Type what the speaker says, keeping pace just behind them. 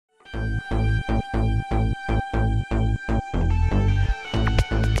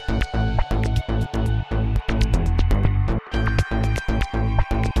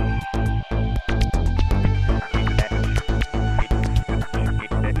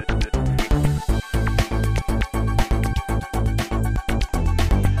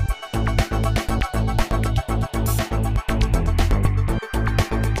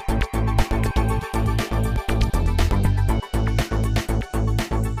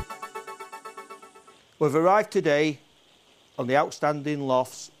We've arrived today on the outstanding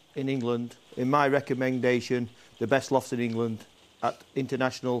lofts in England. In my recommendation, the best lofts in England at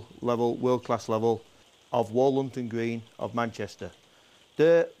international level, world-class level, of LUNT and Green of Manchester.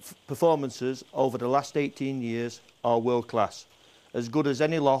 Their performances over the last 18 years are world-class. As good as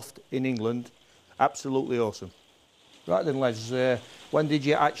any loft in England, absolutely awesome. Right then, Les, when did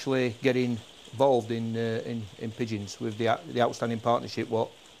you actually get involved in pigeons with the outstanding partnership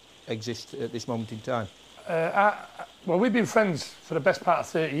what exists at this moment in time? Well, we've been friends for the best part of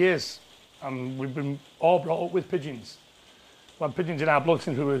 30 years, and we've been all brought up with pigeons. We had pigeons in our blood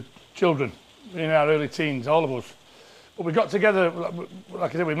since we were children, in our early teens, all of us. But we got together,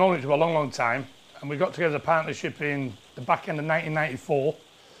 like I said, we've known each other a long, long time, and we got together a partnership in the back end of 1994.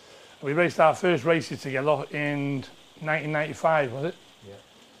 And we raced our first races together in 1995, was it? Yeah.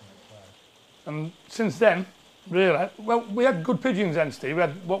 And since then, really, well, we had good pigeons then, Steve. We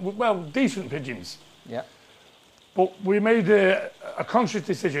had, well, decent pigeons. Yeah. But we made a conscious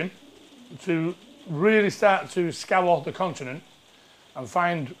decision to really start to scour the continent and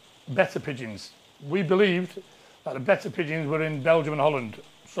find better pigeons. We believed that the better pigeons were in Belgium and Holland.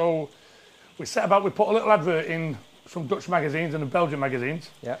 So we set about, we put a little advert in some Dutch magazines and the Belgian magazines,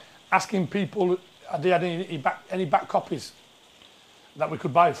 yeah, asking people if they had any back copies that we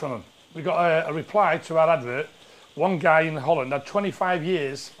could buy from them. We got a reply to our advert. One guy in Holland had 25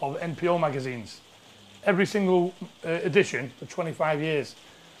 years of NPO magazines. Every single edition for 25 years.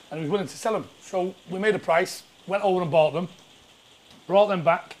 And he was willing to sell them. So we made a price, went over and bought them, brought them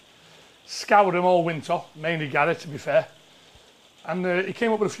back, scoured them all winter, mainly Gary to be fair. And he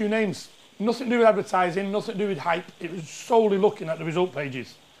came up with a few names. Nothing to do with advertising, nothing to do with hype. It was solely looking at the result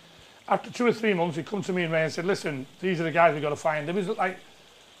pages. After 2 or 3 months, he come to me and Ray and said, listen, these are the guys we've got to find. There was like,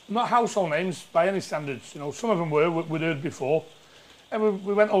 not household names by any standards. You know, some of them we'd heard before. And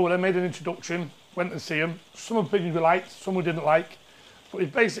we went over there, made an introduction, went to see them. Some of the pigeons we liked, some we didn't like. But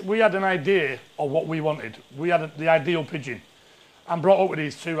it basically, we had an idea of what we wanted. We had the ideal pigeon. I'm brought up with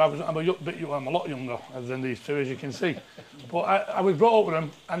these two. I'm a lot younger than these two, as you can see. But I was brought up with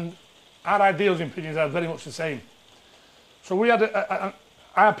them, and our ideals in pigeons are very much the same. So we had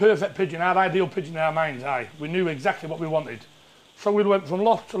our perfect pigeon, our ideal pigeon in our mind's eye. We knew exactly what we wanted. So we went from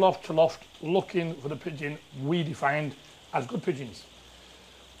loft to loft to loft, looking for the pigeon we defined as good pigeons.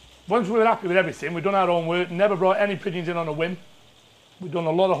 Once we were happy with everything, we'd done our own work, never brought any pigeons in on a whim. We'd done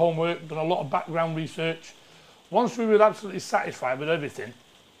a lot of homework, done a lot of background research. Once we were absolutely satisfied with everything,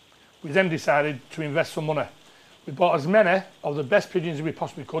 we then decided to invest some money. We bought as many of the best pigeons as we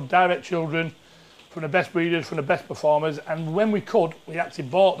possibly could, direct children, from the best breeders, from the best performers, and when we could, we actually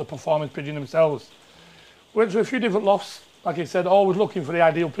bought the performance pigeon themselves. Went to a few different lofts, like I said, always looking for the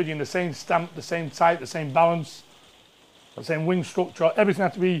ideal pigeon, the same stamp, the same type, the same balance, the same wing structure, everything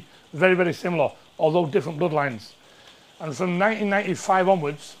had to be very, very similar, although different bloodlines. And from 1995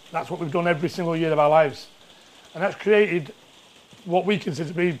 onwards, that's what we've done every single year of our lives. And that's created what we consider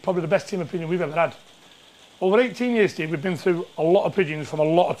to be probably the best team of pigeon we've ever had. Over 18 years, Steve, we've been through a lot of pigeons from a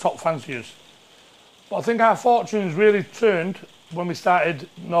lot of top fanciers. But I think our fortunes really turned when we started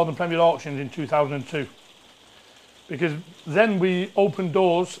Northern Premier Auctions in 2002. Because then we opened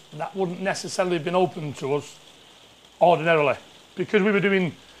doors that wouldn't necessarily have been open to us ordinarily. Because we were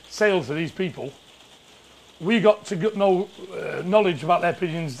doing sales for these people, we got to know knowledge about their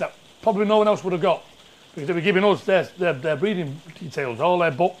pigeons that probably no one else would have got. Because they were giving us their breeding details, all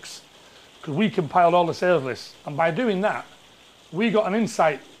their books, because we compiled all the sales lists. And by doing that, we got an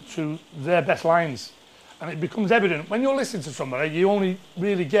insight to their best lines. And it becomes evident, when you're listening to somebody, you only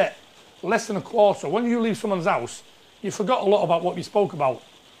really get less than a quarter. When you leave someone's house, you forgot a lot about what you spoke about.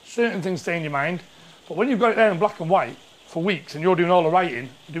 Certain things stay in your mind, but when you've got it there in black and white for weeks and you're doing all the writing,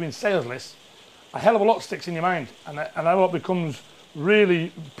 doing sales lists, a hell of a lot sticks in your mind, and that what becomes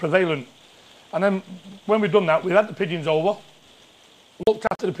really prevalent. And then when we've done that, we've had the pigeons over, looked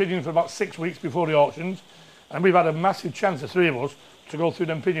after the pigeons for about 6 weeks before the auctions, and we've had a massive chance, the three of us, to go through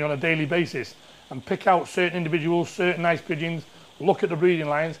them pigeons on a daily basis and pick out certain individuals, certain nice pigeons, look at the breeding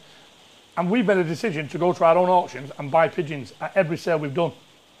lines, and we've made a decision to go to our own auctions and buy pigeons at every sale we've done.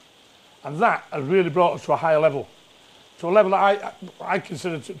 And that has really brought us to a higher level, to a level that I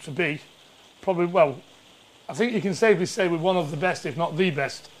consider to be probably, well, I think you can safely say we're one of the best, if not the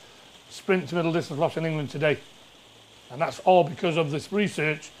best, sprint to middle distance lofts in England today. And that's all because of this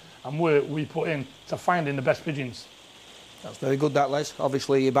research and work we put in to finding the best pigeons. That's very good, that, Les.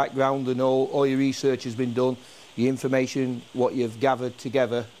 Obviously your background and all your research has been done, your information, what you've gathered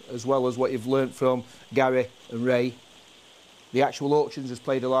together, as well as what you've learnt from Gary and Ray. The actual auctions has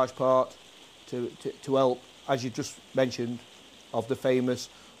played a large part to help, as you just mentioned, of the famous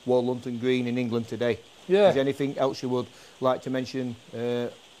LUNT and Green in England today. Yeah. Is there anything else you would like to mention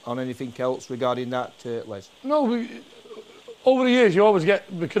on anything else regarding that, Les? No, over the years you always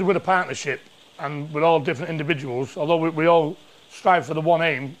get, because we're a partnership and we're all different individuals, although we all strive for the one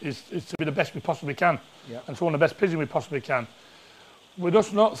aim, is to be the best we possibly can, and to own the best pigeon we possibly can. We're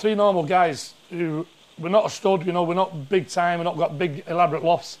just not three normal guys who, we're not a stud, you know, we're not big time, we're not got big elaborate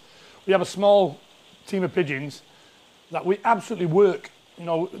lofts. We have a small team of pigeons that we absolutely work. You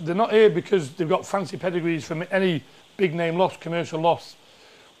know, they're not here because they've got fancy pedigrees from any big name lofts, commercial lofts.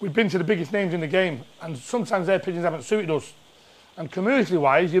 We've been to the biggest names in the game, and sometimes their pigeons haven't suited us. And commercially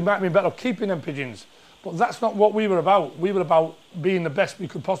wise, you might be better off keeping them pigeons. But that's not what we were about. We were about being the best we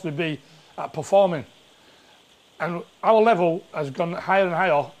could possibly be at performing. And our level has gone higher and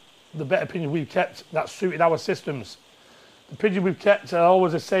higher the better pigeons we've kept that suited our systems. The pigeons we've kept are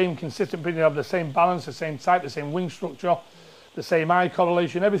always the same, consistent pigeons, have the same balance, the same type, the same wing structure, the same eye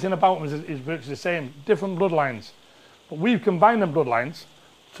correlation, everything about them is virtually the same, different bloodlines. But we've combined them bloodlines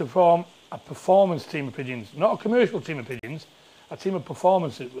to form a performance team of pigeons, not a commercial team of pigeons, a team of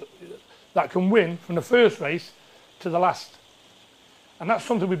performances that can win from the first race to the last. And that's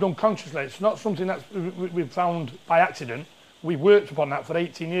something we've done consciously. It's not something that we've found by accident. We've worked upon that for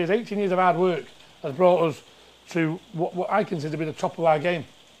 18 years. 18 years of hard work has brought us to what I consider to be the top of our game.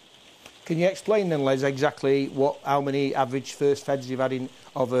 Can you explain then, Les, exactly how many average first feds you've had in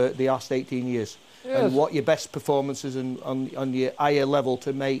over the last 18 years? Yes. And what your best performances on your higher level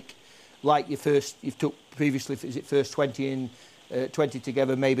to make, like you've took previously, is it first 20 in 20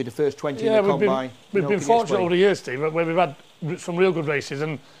 together, maybe the first 20 in the combine? We've been fortunate over the years, Steve, where we've had some real good races,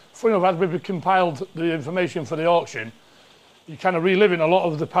 and funny enough, as we've compiled the information for the auction, you kind of reliving a lot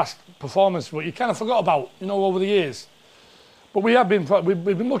of the past performance, what you kind of forgot about, you know, over the years. But we've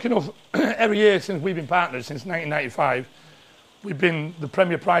been looking up every year since we've been partners, since 1995. We've been the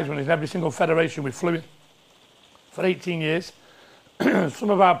Premier Prize winners in every single federation we flew in for 18 years. Some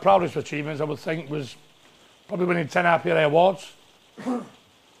of our proudest achievements, I would think, was probably winning 10 RPLA awards.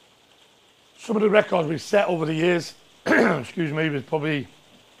 Some of the records we've set over the years, excuse me, was probably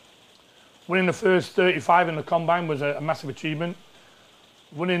winning the first 35 in the combine was a massive achievement.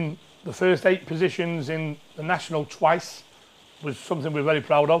 Winning the first 8 positions in the national twice was something we're very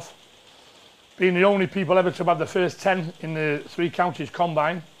proud of. Being the only people ever to have the first 10 in the 3 counties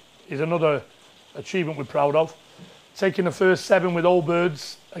combine is another achievement we're proud of. Taking the first 7 with all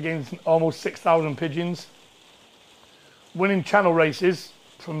birds against almost 6,000 pigeons. Winning channel races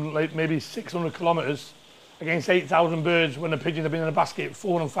from like maybe 600 kilometres against 8,000 birds when the pigeons have been in a basket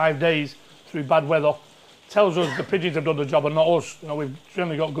 4 and 5 days through bad weather. Tells us the pigeons have done the job and not us. You know, we've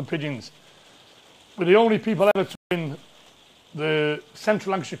generally got good pigeons. We're the only people ever to win the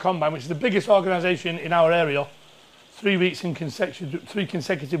Central Lancashire Combine, which is the biggest organisation in our area, 3 weeks in 3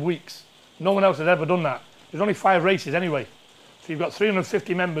 consecutive weeks. No one else has ever done that. There's only 5 races anyway. So you've got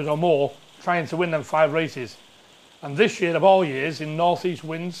 350 members or more trying to win them 5 races. And this year, of all years, in North East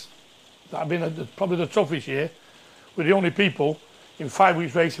winds, that have been probably the toughest year, we're the only people in 5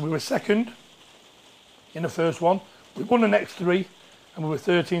 weeks racing. We were second in the first one, we won the next 3, and we were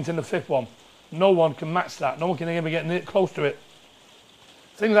 13th in the 5th one. No one can match that. No one can ever get close to it.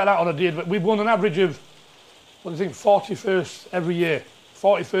 Things like that on a day, but we've won an average of, what do you think, 40 firsts every year.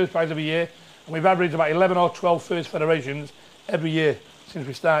 40 first prize every year, and we've averaged about 11 or 12 first federations every year since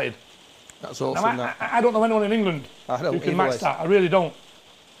we started. That's awesome. Now, I don't know anyone in England who can match that. I really don't.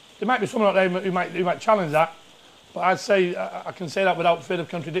 There might be someone out there who might challenge that, but I'd say I can say that without fear of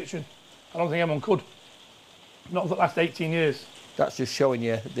contradiction. I don't think anyone could. Not for the last 18 years. That's just showing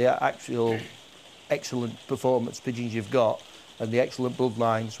you the actual excellent performance pigeons you've got and the excellent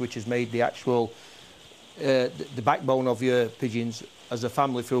bloodlines, which has made the actual the backbone of your pigeons as a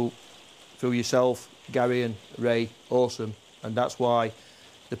family through yourself, Gary and Ray, awesome. And that's why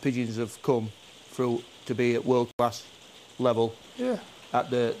the pigeons have come through to be at world-class level at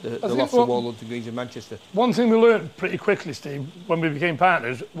the Lofts of LUNT Greens in Manchester. One thing we learned pretty quickly, Steve, when we became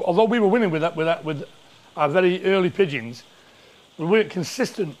partners, although we were winning with our very early pigeons, we weren't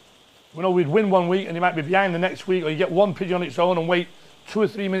consistent. You know, we'd win one week and you might be behind the next week, or you get one pigeon on its own and wait 2 or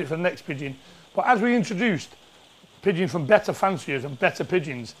 3 minutes for the next pigeon. But as we introduced pigeons from better fanciers and better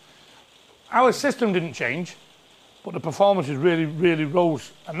pigeons, our system didn't change, but the performances really, really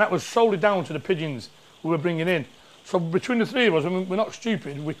rose. And that was solely down to the pigeons we were bringing in. So between the 3 of us, I mean, we're not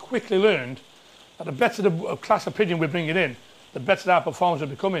stupid, we quickly learned that the better the class of pigeon we're bringing in, the better our performance are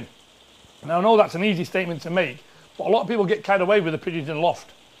becoming. Now, I know that's an easy statement to make, but a lot of people get carried away with the pigeons in the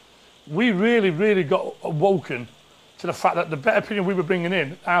loft. We really, really got awoken to the fact that the better pigeon we were bringing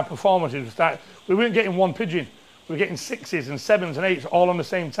in, our performances, we weren't getting one pigeon, we were getting 6s and 7s and 8s all on the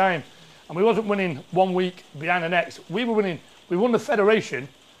same time. And we wasn't winning 1 week behind the next. We won the federation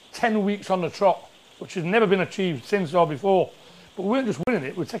 10 weeks on the trot, which has never been achieved since or before. But we weren't just winning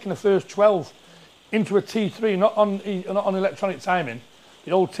it, we were taking the first 12 into a T3, not on electronic timing.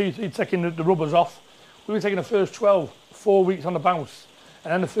 The old T3 taking the rubbers off. We were taking the first 12, 4 weeks on the bounce.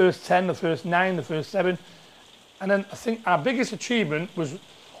 And then the first 10, the first 9, the first 7. And then I think our biggest achievement was,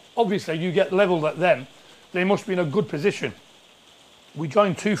 obviously you get levelled at them, they must be in a good position. We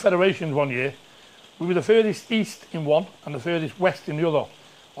joined 2 federations one year. We were the furthest east in one and the furthest west in the other.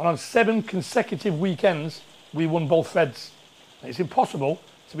 And on 7 consecutive weekends, we won both feds. And it's impossible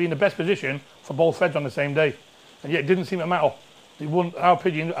to be in the best position for both feds on the same day. And yet it didn't seem to matter. They won our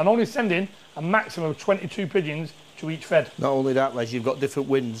pigeons and only sending a maximum of 22 pigeons to each fed. Not only that, Les, you've got different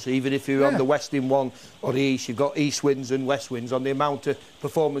winds. Even if you're on the west in one or the east, you've got east winds and west winds. On the amount of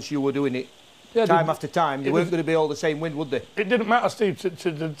performance you were doing it, time after time, they weren't going to be all the same wind, would they? It didn't matter, Steve,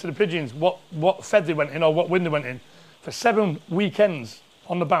 to the pigeons what fed they went in or what wind they went in. For 7 weekends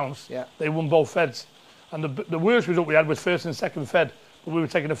on the bounce, they won both feds. And the worst result we had was first and second fed. But we were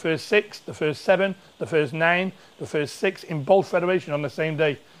taking the first 6, the first 7, the first 9, the first 6 in both federations on the same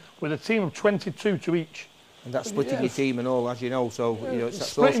day, with a team of 22 to each. And that's splitting your team and all, as you know. So you know, it's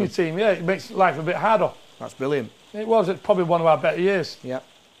splitting your team. Yeah, it makes life a bit harder. That's brilliant. It was. It's probably one of our better years. Yeah.